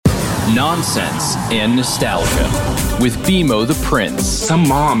Nonsense and Nostalgia with BMO the Prince. Some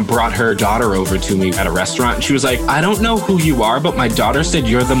mom brought her daughter over to me at a restaurant, and she was like, I don't know who you are, but my daughter said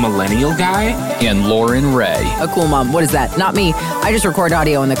you're the millennial guy. And Lauren Ray. A cool mom. What is that? Not me. I just record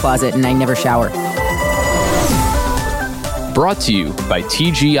audio in the closet and I never shower. Brought to you by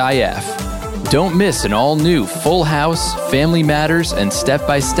TGIF. Don't miss an all-new Full House, Family Matters, and Step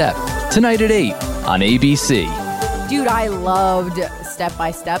by Step tonight at 8 on ABC. Dude, I loved Step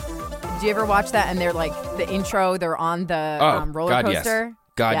by Step. Did you ever watch that? And they're like, the intro, they're on the roller coaster.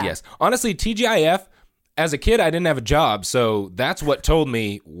 Yes. Honestly, TGIF, as a kid, I didn't have a job, so that's what told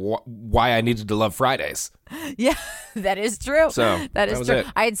me why I needed to love Fridays. Yeah, that is true. So that is was true. it.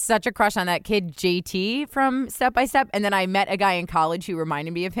 I had such a crush on that kid, JT, from Step by Step. And then I met a guy in college who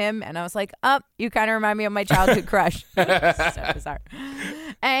reminded me of him. And I was like, you kind of remind me of my childhood crush. So bizarre.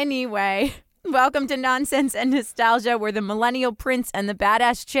 Anyway, welcome to Nonsense and Nostalgia, where the millennial prince and the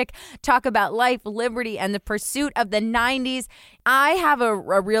badass chick talk about life, liberty, and the pursuit of the 90s. I have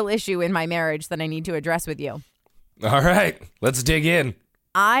a real issue in my marriage that I need to address with you. All right, let's dig in.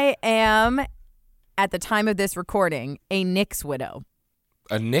 I am, at the time of this recording, a Knicks widow.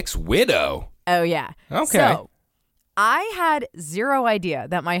 A Knicks widow? Oh, yeah. Okay. So I had zero idea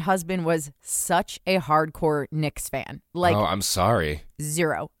that my husband was such a hardcore Knicks fan. Like, oh, I'm sorry.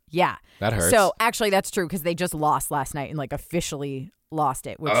 zero. Yeah. That hurts. So actually, that's true because they just lost last night and like officially lost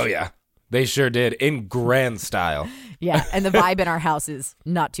it. Which, Oh, yeah. They sure did, in grand style. Yeah. And the vibe in our house is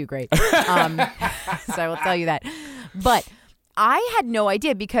not too great. So I will tell you that. But I had no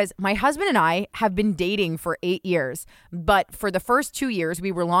idea because my husband and I have been dating for 8 years. But for the first 2 years,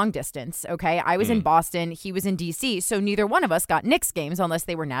 we were long distance. Okay. I was in Boston. He was in D.C. So neither one of us got Knicks games unless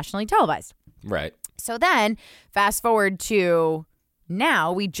they were nationally televised. Right. So then fast forward to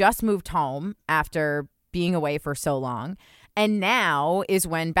now, we just moved home after being away for so long. And now is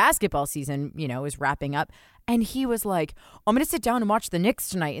when basketball season, is wrapping up. And he was like, I'm going to sit down and watch the Knicks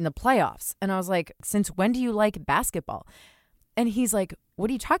tonight in the playoffs. And I was like, since when do you like basketball? And he's like, what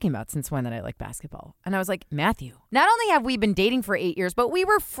are you talking about? Since when that I like basketball? And I was like, Matthew, not only have we been dating for 8 years, but we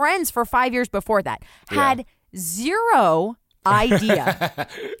were friends for 5 years before that. Had zero idea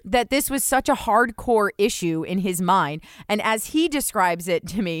that this was such a hardcore issue in his mind. And as he describes it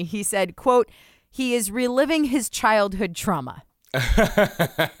to me, he said, quote, he is reliving his childhood trauma.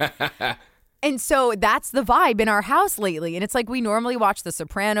 And so that's the vibe in our house lately. And it's like we normally watch The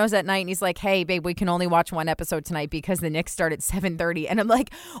Sopranos at night. And he's like, hey, babe, we can only watch one episode tonight because the Knicks start at 7:30. And I'm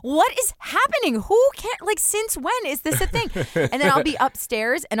like, what is happening? Who can't, like, since when is this a thing? And then I'll be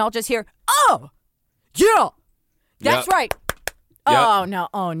upstairs and I'll just hear, oh, yeah, that's right. Yep. Oh, no.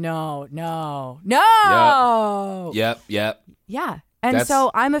 Oh, no. Yep. Yeah. And so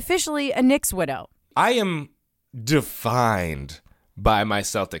I'm officially a Knicks widow. I am defined by my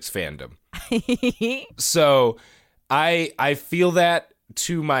Celtics fandom. So I feel that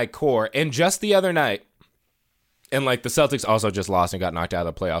to my core. And just the other night, and like the Celtics also just lost and got knocked out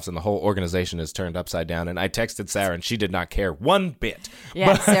of the playoffs, and the whole organization is turned upside down. And I texted Sarah, and she did not care one bit.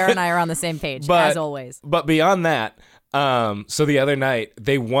 Yeah, Sarah and I are on the same page, as always. But beyond that, so the other night,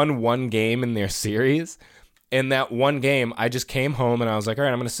 they won one game in their series. In that one game, I just came home, and I was like, all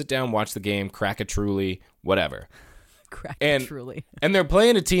right, I'm going to sit down, watch the game, crack a Truly, whatever. Truly. And they're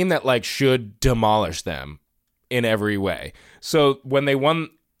playing a team that like should demolish them in every way. So when they won,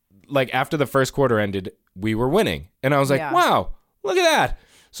 like after the first quarter ended, we were winning. And I was like, wow, look at that.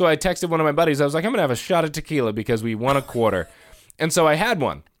 So I texted one of my buddies. I was like, I'm going to have a shot of tequila because we won a quarter. And so I had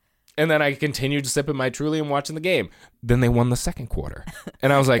one. And then I continued sipping my Truly and watching the game. Then they won the second quarter.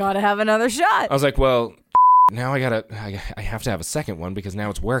 And I was like, gotta have another shot. I was like, well, now I have to have a second one because now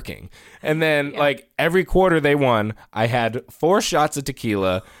it's working. And then like every quarter they won, I had 4 shots of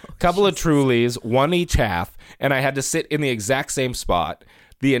tequila, a couple of Trulies, one each half, and I had to sit in the exact same spot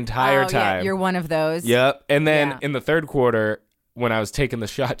the entire time. Yeah, you're one of those. Yep. And then in the third quarter, when I was taking the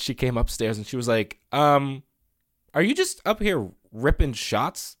shot, she came upstairs and she was like, are you just up here ripping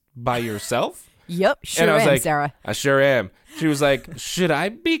shots by yourself? Yep, and I was am, like, Sarah. I sure am. She was like, should I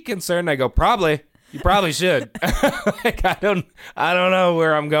be concerned? I go, probably. You probably should. Like, I don't know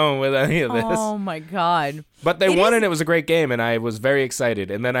where I'm going with any of this. Oh my God. But they won and it was a great game and I was very excited.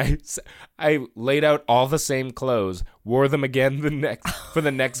 And then I laid out all the same clothes, wore them again for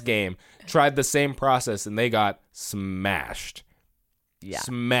the next game, tried the same process, and they got smashed. Yeah.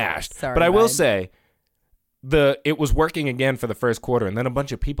 Smashed. Sorry, but I will bud. say, it was working again for the first quarter, and then a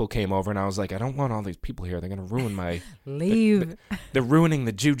bunch of people came over, and I was like, I don't want all these people here. They're going to ruin my... Leave. They're ruining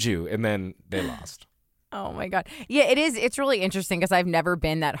the juju, and then they lost. Oh my God. Yeah, it is. It's really interesting because I've never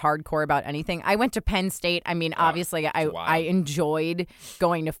been that hardcore about anything. I went to Penn State. I mean, obviously I enjoyed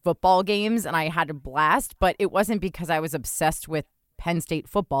going to football games and I had a blast, but it wasn't because I was obsessed with Penn State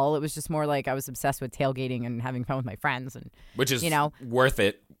football. It was just more like I was obsessed with tailgating and having fun with my friends. And which is, worth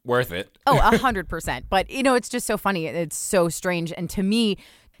it. Oh, 100%. But, it's just so funny. It's so strange. And to me,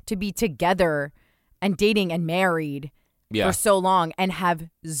 to be together and dating and married for so long and have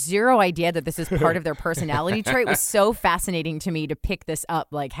zero idea that this is part of their personality trait was so fascinating to me to pick this up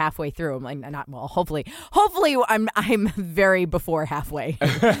like halfway through. I'm like, hopefully I'm very before halfway.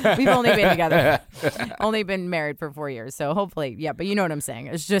 We've only been together, only been married for 4 years. So hopefully, but you know what I'm saying.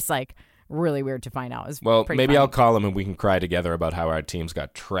 It's just like really weird to find out. Well, maybe funny. I'll call him and we can cry together about how our teams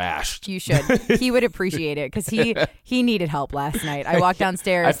got trashed. You should. He would appreciate it because he needed help last night. I walked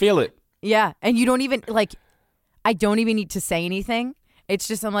downstairs. I feel it. Yeah. And you don't even I don't even need to say anything. It's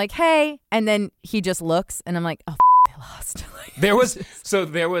just, I'm like, hey. And then he just looks and I'm like, oh, I lost. There was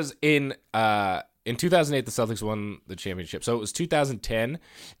in 2008, the Celtics won the championship. So it was 2010.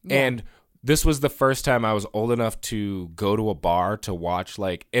 Yeah. And this was the first time I was old enough to go to a bar to watch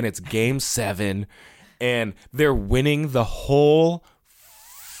and it's game 7 and they're winning the whole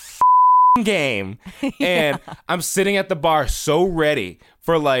game. And I'm sitting at the bar so ready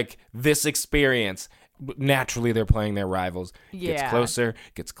for this experience. Naturally, they're playing their rivals.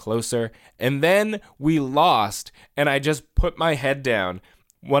 Gets closer. And then we lost, and I just put my head down.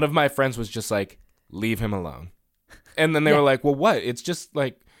 One of my friends was just like, leave him alone. And then they were like, well, what? It's just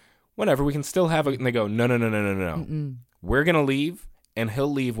whatever. We can still have it. And they go, no. Mm-mm. We're going to leave, and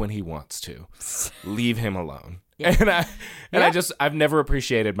he'll leave when he wants to. Leave him alone. Yeah. And I've never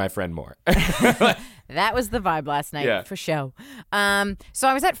appreciated my friend more. That was the vibe last night for sure. So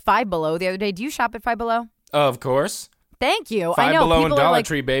I was at Five Below the other day. Do you shop at Five Below? Of course. Thank you. Five I know Below and Dollar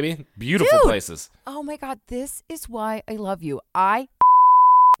Tree, baby. Beautiful places. Oh my God, this is why I love you. I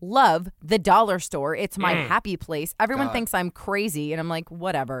love the dollar store. It's my happy place. Everyone thinks I'm crazy, and I'm like,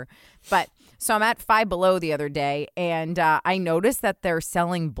 whatever. But so I'm at Five Below the other day, and I noticed that they're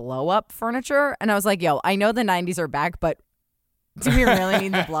selling blow-up furniture, and I was like, yo, I know the 90s are back, but do we really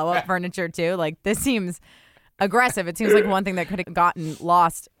need the blow-up furniture too? This seems aggressive. It seems like one thing that could have gotten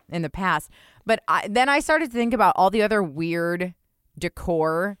lost in the past. But then I started to think about all the other weird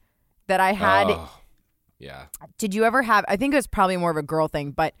decor that I had. Oh, yeah. Did you ever have, I think it was probably more of a girl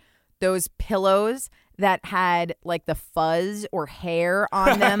thing, but those pillows that had the fuzz or hair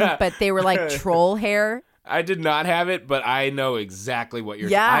on them, but they were troll hair? I did not have it, but I know exactly what you're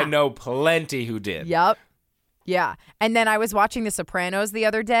saying. I know plenty who did. Yep. Yeah. And then I was watching The Sopranos the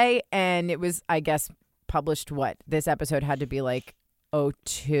other day, and it was, I guess, published this episode had to be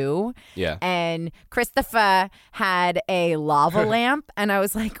 2002. Yeah. And Christopher had a lava lamp, and I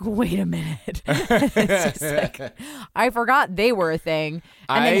was like, wait a minute. It's just I forgot they were a thing.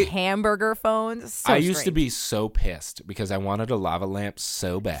 And then hamburger phones. So I used to be so pissed because I wanted a lava lamp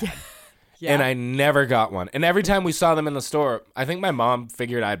so bad. Yeah. And I never got one. And every time we saw them in the store, I think my mom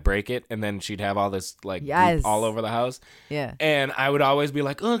figured I'd break it, and then she'd have all this goop all over the house. Yeah. And I would always be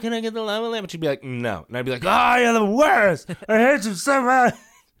like, oh, can I get the lava lamp? And she'd be like, no. And I'd be like, oh, you're the worst. I hate you so much.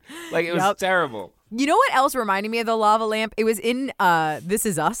 It was terrible. You know what else reminded me of the lava lamp? It was in This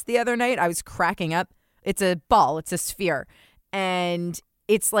Is Us the other night. I was cracking up. It's a ball. It's a sphere. And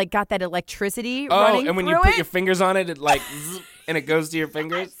it's got that electricity running through it. Oh, and when you put your fingers on it, it and it goes to your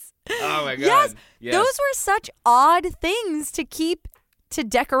fingers? Oh my God. Yes. Those were such odd things to keep to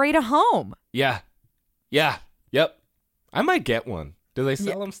decorate a home. Yeah. Yep. I might get one. Do they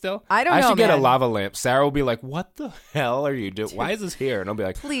sell them still? I don't know. I should get a lava lamp. Sarah will be like, what the hell are you doing? Why is this here? And I'll be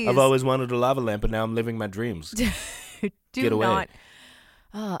like, please. I've always wanted a lava lamp, and now I'm living my dreams. Get away. Not.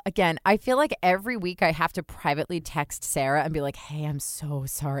 Again, I feel like every week I have to privately text Sarah and be like, hey, I'm so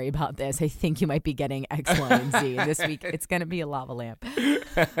sorry about this. I think you might be getting X, Y, and Z. This week it's going to be a lava lamp.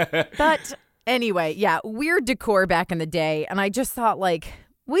 But anyway, weird decor back in the day. And I just thought we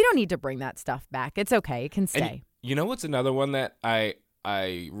don't need to bring that stuff back. It's okay. It can stay. And you know what's another one that I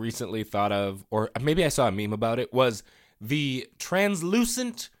recently thought of, or maybe I saw a meme about it, was the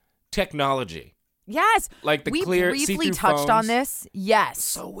translucent technology. Yes. The clear we briefly see-through touched phones. on this. Yes.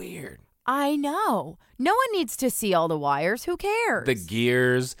 So weird. I know. No one needs to see all the wires. Who cares? The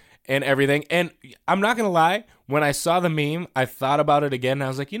gears and everything. And I'm not going to lie. When I saw the meme, I thought about it again. And I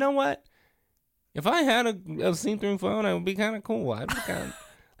was like, you know what? If I had a see-through phone, it would be kind of cool. I'd be kind of...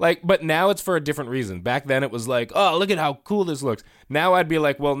 but now it's for a different reason. Back then it was oh, look at how cool this looks. Now I'd be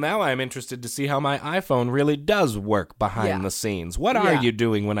like, well, now I'm interested to see how my iPhone really does work behind the scenes. What are you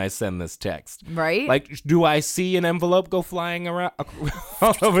doing when I send this text? Right? Do I see an envelope go flying around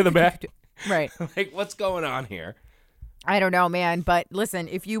all over the back? Right. Like, what's going on here? I don't know, man. But listen,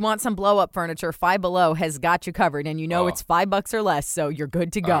 if you want some blow-up furniture, Five Below has got you covered. And it's $5 or less, so you're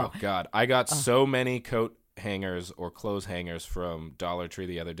good to go. Oh, God. I got so many coat hangers or clothes hangers from Dollar Tree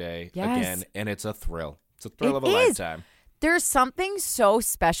the other day. Yes. Again, and it's a thrill. It's a thrill of a lifetime. There's something so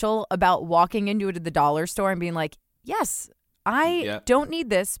special about walking into the dollar store and being like, yes, I don't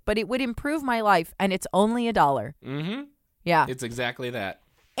need this, but it would improve my life, and it's only $1. Mm-hmm. Yeah. It's exactly that.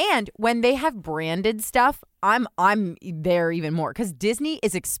 And when they have branded stuff, I'm there even more because Disney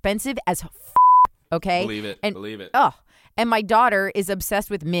is expensive as okay? Believe it. Believe it. Oh, and my daughter is obsessed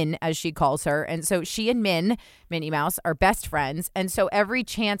with Min, as she calls her. And so she and Minnie Mouse, are best friends. And so every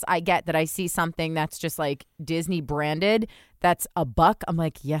chance I get that I see something that's just like Disney branded, that's $1, I'm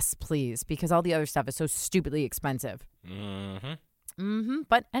like, yes, please. Because all the other stuff is so stupidly expensive.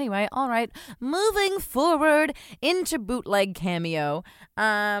 But anyway, all right. Moving forward into bootleg Cameo.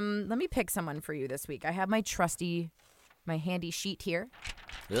 Let me pick someone for you this week. I have my handy sheet here.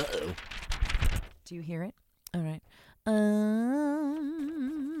 Uh-oh. Do you hear it? All right.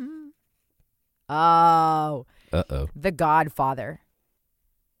 The Godfather.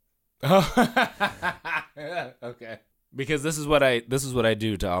 Okay. Because this is what I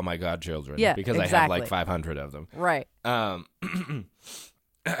do to all my godchildren. Yeah, because exactly. I have like 500 of them. Right. Oh,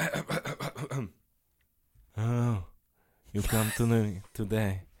 you come to me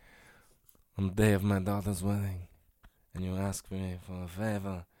today on the day of my daughter's wedding, and you ask me for a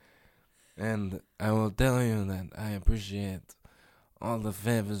favor, and I will tell you that I appreciate all the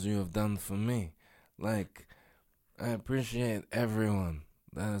favors you have done for me. Like, I appreciate everyone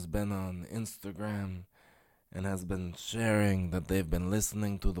that has been on Instagram and has been sharing that they've been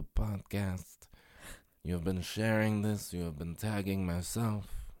listening to the podcast. You have been sharing this. You have been tagging myself.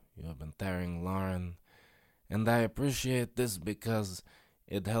 You have been tagging Lauren. And I appreciate this because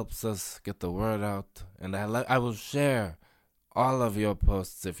it helps us get the word out. And I will share all of your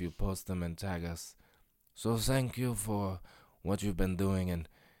posts if you post them and tag us. So thank you for what you've been doing.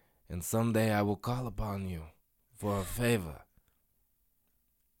 And someday I will call upon you for a favor.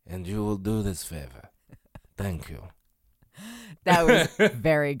 And you will do this favor. Thank you. That was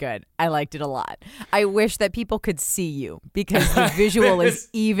very good. I liked it a lot. I wish that people could see you because the visual is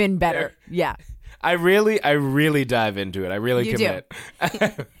even better. Yeah. I really dive into it. I really you commit.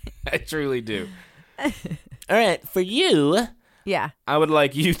 I truly do. All right, for you, yeah, I would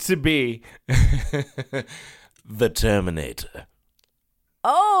like you to be the Terminator.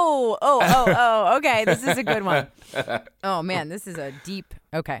 Oh, okay. This is a good one. Oh, man, this is a deep,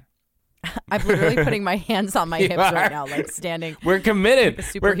 okay. I'm literally putting my hands on my hips right now, like standing. We're committed.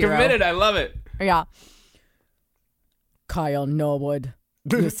 Like We're committed. I love it. Yeah. Kyle Norwood,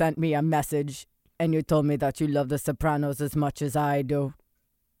 you sent me a message and you told me that you love The Sopranos as much as I do.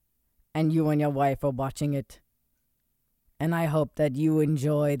 And you and your wife are watching it. And I hope that you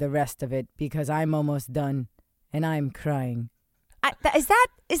enjoy the rest of it because I'm almost done and I'm crying. Is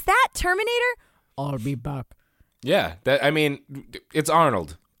that Terminator? I'll be back. Yeah. It's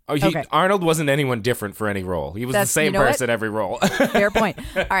Arnold. Okay. Arnold wasn't anyone different for any role. He was the same person every role. Fair point.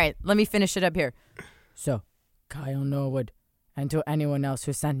 All right, let me finish it up here. So, Kyle Norwood, and to anyone else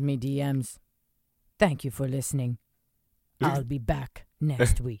who sent me DMs, thank you for listening. I'll be back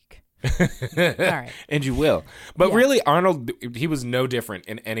next week. All right. And you will. But really, Arnold, he was no different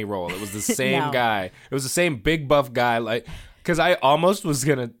in any role. It was the same guy. It was the same big buff guy. Like, because I almost was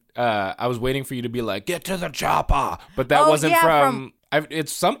going to, I was waiting for you to be like, get to the chopper. But that wasn't from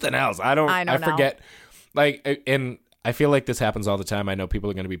it's something else. I forget. Like, and I feel like this happens all the time. I know people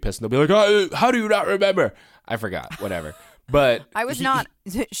are going to be pissed. And they'll be like, oh, how do you not remember? I forgot. Whatever. But I was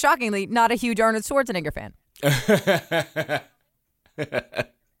shockingly, not a huge Arnold Schwarzenegger fan.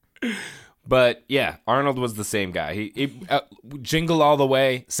 But yeah, Arnold was the same guy. He Jingle All the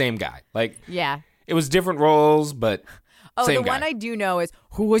Way, same guy. Like, yeah, it was different roles, but same guy. One I do know is,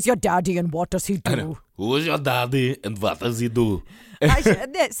 who was your daddy and what does he do? Who was your daddy and what does he do?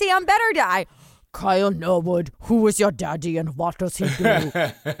 See, I'm better guy. Kyle Norwood, who was your daddy and what does he do?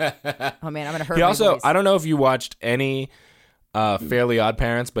 Oh man, I'm gonna hurt. He also, voice. I don't know if you watched any Fairly Odd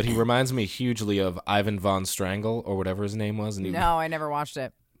Parents, but he reminds me hugely of Ivan Von Strangle or whatever his name was. And no, I never watched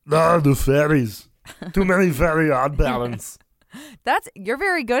it. The fairies. Too many Very Odd Parents. You're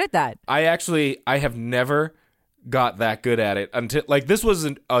very good at that. I have never got that good at it until, like, this was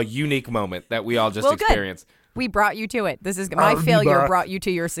a unique moment that we all just experienced. Good. We brought you to it. This is my failure brought you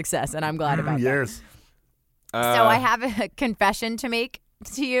to your success, and I'm glad about that. Yes. So I have a confession to make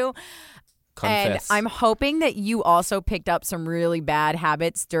to you. Confess. And I'm hoping that you also picked up some really bad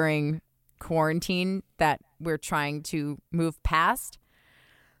habits during quarantine that we're trying to move past.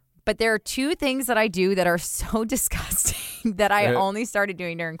 But there are two things that I do that are so disgusting that I only started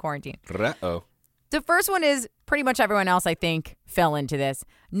doing during quarantine. Uh-oh. The first one is pretty much everyone else, I think, fell into this.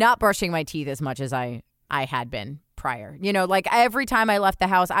 Not brushing my teeth as much as I had been prior. You know, like every time I left the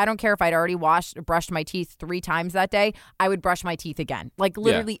house, I don't care if I'd already brushed my teeth 3 times that day, I would brush my teeth again. Like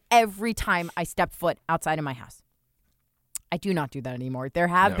literally every time I stepped foot outside of my house. I do not do that anymore. There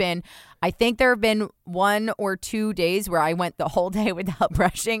have been 1 or 2 days where I went the whole day without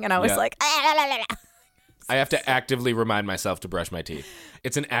brushing, and I was like, I have to actively remind myself to brush my teeth.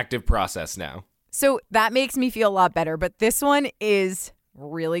 It's an active process now. So that makes me feel a lot better. But this one is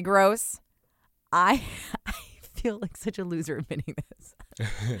really gross. I feel like such a loser admitting this.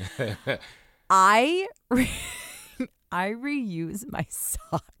 I reuse my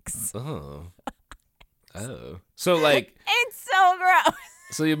socks. Oh. So like it's so gross.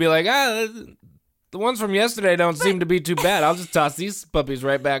 So you'll be like, the ones from yesterday don't seem to be too bad. I'll just toss these puppies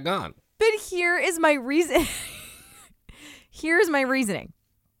right back on. But here is my reason. Here's my reasoning.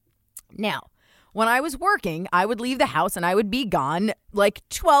 Now, when I was working, I would leave the house and I would be gone like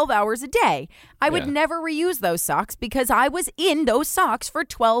 12 hours a day. I would never reuse those socks because I was in those socks for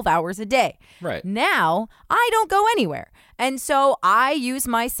 12 hours a day. Right. Now, I don't go anywhere. And so I use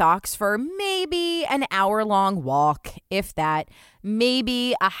my socks for maybe an hour-long walk, if that.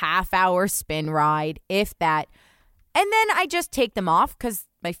 Maybe a half-hour spin ride, if that. And then I just take them off because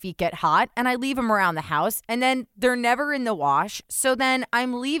my feet get hot and I leave them around the house and then they're never in the wash. So then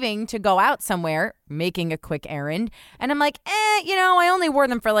I'm leaving to go out somewhere, making a quick errand. And I'm like, I only wore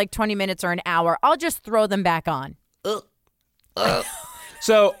them for like 20 minutes or an hour. I'll just throw them back on.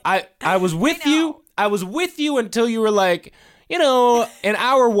 So I was with you. I was with you until you were like, an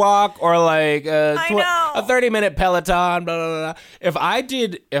hour walk or like a 30-minute Peloton, blah, blah, blah.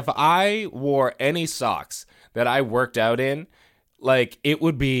 If I wore any socks that I worked out in, like, it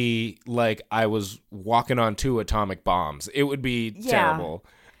would be like I was walking on 2 atomic bombs. It would be terrible.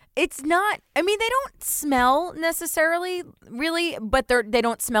 It's not, they don't smell necessarily, really, but they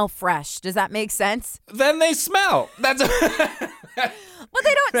don't smell fresh. Does that make sense? Then they smell. That's Well,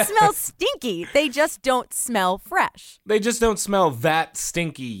 they don't smell stinky. They just don't smell fresh. They just don't smell that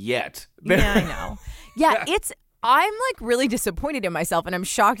stinky yet. Yeah, I know. Yeah, I'm like really disappointed in myself and I'm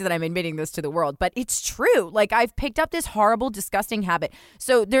shocked that I'm admitting this to the world, but it's true. Like I've picked up this horrible, disgusting habit.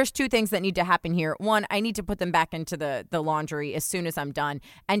 So there's 2 things that need to happen here. 1, I need to put them back into the laundry as soon as I'm done.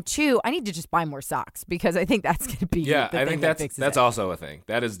 And 2, I need to just buy more socks because I think that's going to be the I thing think that's also a thing.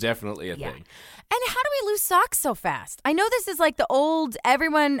 That is definitely a thing. And how do we lose socks so fast? I know this is like the old,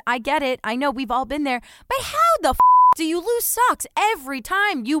 everyone, I get it. I know we've all been there, but how the do you lose socks every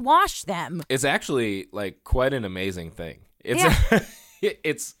time you wash them? It's actually like quite an amazing thing.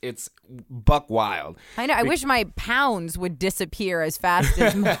 It's it's buck wild. I know. I wish my pounds would disappear as fast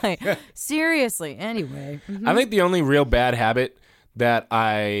as my. Seriously. Anyway, I think the only real bad habit that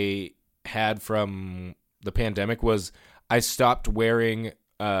I had from the pandemic was I stopped wearing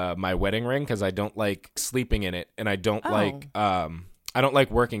my wedding ring because I don't like sleeping in it, and I don't like I don't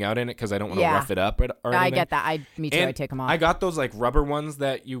like working out in it because I don't want to rough it up or anything. I get that. Me too. I take them off. I got those like rubber ones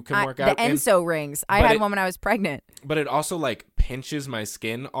that you can work out the Enso rings. I had one when I was pregnant. But it also like pinches my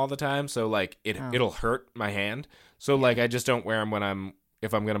skin all the time, so like it'll hurt my hand. So like I just don't wear them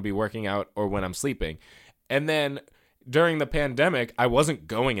if I'm going to be working out or when I'm sleeping. And then during the pandemic, I wasn't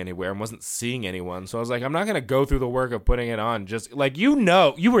going anywhere and wasn't seeing anyone. So I was like, I'm not going to go through the work of putting it on. Just like, you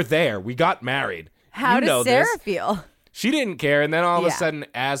were there. We got married. How does Sarah feel? She didn't care, and then all of a sudden,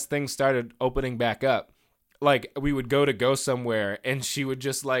 as things started opening back up, like, we would go somewhere, and she would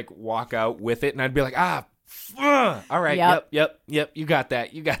just, like, walk out with it, and I'd be like, all right, yep, you got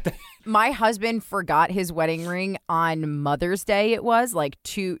that. My husband forgot his wedding ring on Mother's Day, it was, like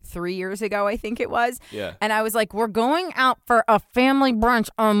 3 years ago, I think it was. Yeah. And I was like, we're going out for a family brunch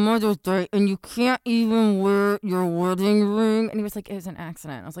on Mother's Day, and you can't even wear your wedding ring. And he was like, it was an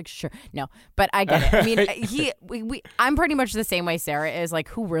accident. I was like, sure. No, but I get it. I mean, I'm pretty much the same way Sarah is, like,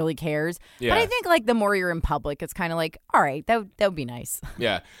 who really cares? Yeah. But I think, like, the more you're in public, it's kind of like, all right, that would be nice.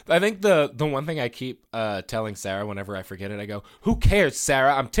 Yeah. I think the one thing I keep telling Sarah whenever I forget it, I go, who cares,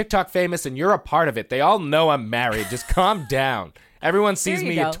 Sarah? I'm TikTok famous and you're a part of it. They all know I'm married. Just calm down. Everyone sees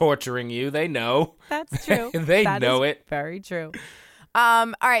me torturing you. They know. That's true. They know it. Very true.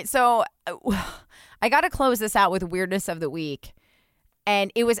 All right. So I got to close this out with weirdness of the week.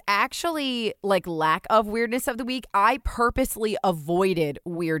 And it was actually like lack of weirdness of the week. I purposely avoided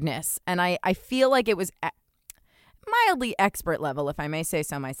weirdness. And I feel like it was mildly expert level, if I may say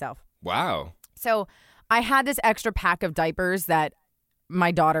so myself. Wow. So I had this extra pack of diapers that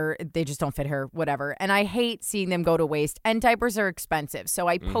my daughter, they just don't fit her, whatever. And I hate seeing them go to waste. And diapers are expensive. So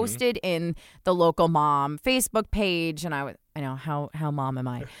I posted in the local mom Facebook page, and I know how mom am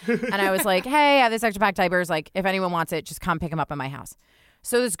I? And I was like, hey, I have this extra pack diapers. Like, if anyone wants it, just come pick them up at my house.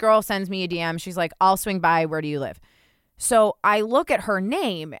 So this girl sends me a DM. She's like, I'll swing by. Where do you live? So I look at her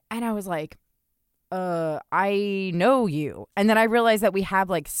name, and I was like, I know you. And then I realized that we have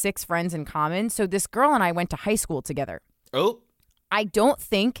like 6 friends in common. So this girl and I went to high school together. Oh. I don't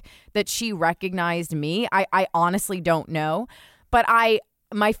think that she recognized me. I honestly don't know. But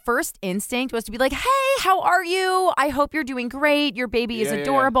my first instinct was to be like, hey, how are you? I hope you're doing great. Your baby is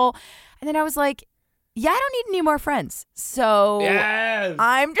adorable. Yeah. And then I was like, yeah, I don't need any more friends. So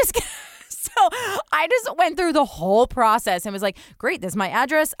I'm just So I just went through the whole process and was like, great, this is my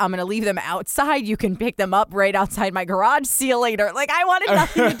address. I'm going to leave them outside. You can pick them up right outside my garage. See you later. Like, I wanted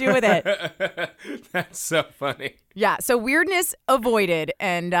nothing to do with it. That's so funny. Yeah. So weirdness avoided.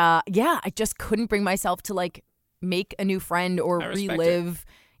 And I just couldn't bring myself to like make a new friend or relive,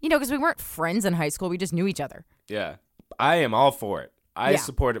 because we weren't friends in high school. We just knew each other. Yeah. I am all for it. I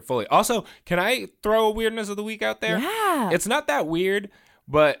support it fully. Also, can I throw a weirdness of the week out there? Yeah. It's not that weird,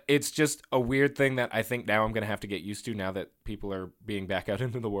 but it's just a weird thing that I think now I'm going to have to get used to now that people are being back out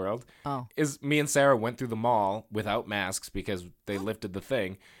into the world. Oh. Is me and Sarah went through the mall without masks because they lifted the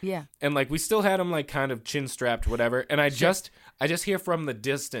thing. Yeah. And like we still had them like kind of chin strapped, whatever. And I just hear from the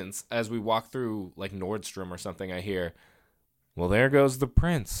distance as we walk through like Nordstrom or something, I hear, well, there goes the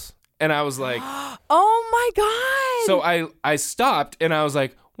prince. And I was like, oh my God. So I stopped and I was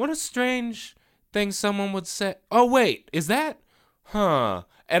like, what a strange thing someone would say. Oh, wait, is that? Huh.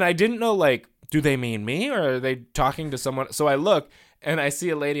 And I didn't know, like, do they mean me or are they talking to someone? So I look and I see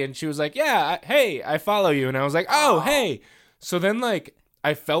a lady and she was like, yeah, hey, I follow you. And I was like, oh, hey. So then, like,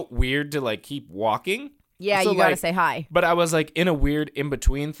 I felt weird to, like, keep walking. Yeah, so, you got to say hi. But I was, like, in a weird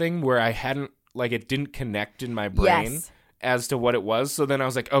in-between thing where I hadn't, like, it didn't connect in my brain. Yes. As to what it was. So then I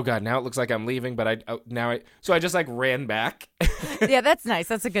was like, oh God, now it looks like I'm leaving, but so I just like ran back. Yeah, that's nice.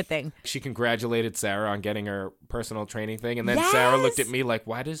 That's a good thing. She congratulated Sarah on getting her personal training thing. And then Sarah looked at me like,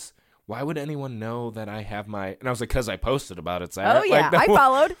 why would anyone know that I have my, and I was like, cause I posted about it, Sarah. Oh yeah, like, I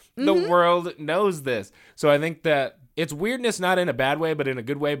followed. The world knows this. So I think that it's weirdness, not in a bad way, but in a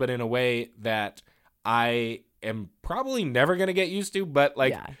good way, but in a way that I am probably never going to get used to, but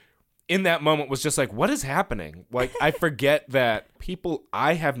like, in that moment was just like, what is happening? Like, I forget that people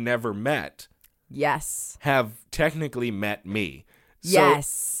I have never met have technically met me. So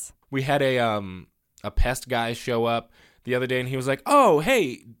we had a pest guy show up the other day and he was like, oh,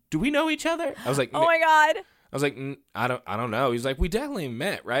 hey, do we know each other? I was like, oh my God. I was like, I don't know. He's like, we definitely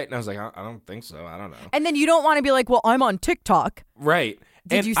met, right? And I was like, I don't think so. I don't know. And then you don't want to be like, well, I'm on TikTok. Right.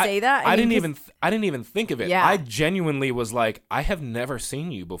 Did you say that? I didn't even think of it. Yeah. I genuinely was like, I have never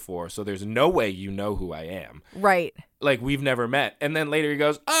seen you before, so there's no way you know who I am. Right. Like, we've never met. And then later he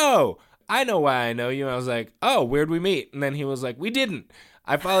goes, oh, I know why I know you. And I was like, oh, where'd we meet? And then he was like, we didn't.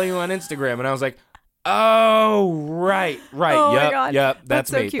 I follow you on Instagram. And I was like, oh, right. Oh my God. Yep,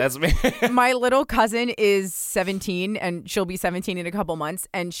 that's so me. Cute. That's me. My little cousin is 17 and she'll be 17 in a couple months.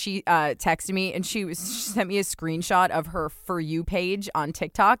 And she texted me and she sent me a screenshot of her For You page on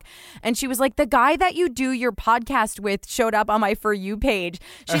TikTok. And she was like, the guy that you do your podcast with showed up on my For You page.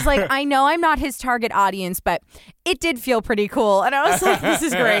 She's like, I know I'm not his target audience, but it did feel pretty cool. And I was like, this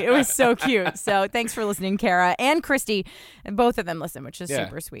is great. It was so cute. So thanks for listening, Kara and Christy. And both of them listen, which is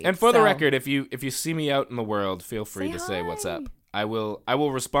super sweet. And for the record, if you see me out in the world, feel free to say what's up. I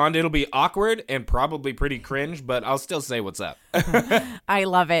will respond. It'll be awkward and probably pretty cringe, but I'll still say what's up. I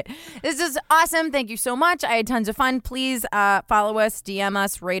love it. This is awesome. Thank you so much. I had tons of fun. Please follow us, DM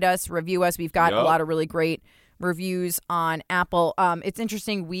us, rate us, review us. We've got a lot of really great reviews on Apple. It's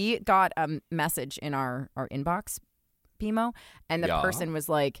interesting. We got a message in our inbox, BMO, and the person was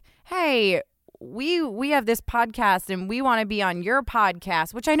like, hey, we have this podcast and we want to be on your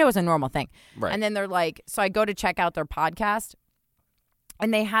podcast, which I know is a normal thing. Right. And then they're like, so I go to check out their podcast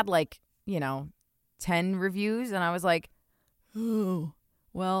and they had 10 reviews. And I was like, oh,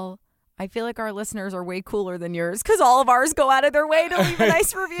 well, I feel like our listeners are way cooler than yours because all of ours go out of their way to leave a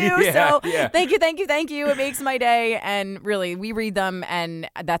nice review. Thank you. It makes my day. And really, we read them and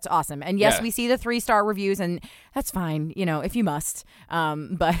that's awesome. And yes, we see the 3-star reviews and that's fine, if you must.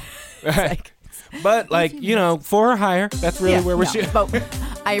 But But for or higher, that's really where we're shooting. But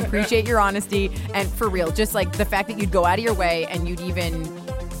I appreciate your honesty. And for real, just like the fact that you'd go out of your way and you'd even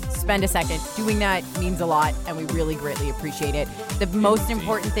spend a second doing that means a lot. And we really greatly appreciate it. The most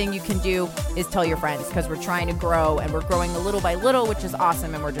important thing you can do is tell your friends because we're trying to grow and we're growing a little by little, which is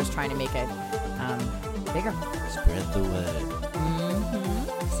awesome. And we're just trying to make it bigger. Spread the word.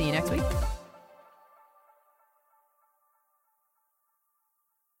 See you next week.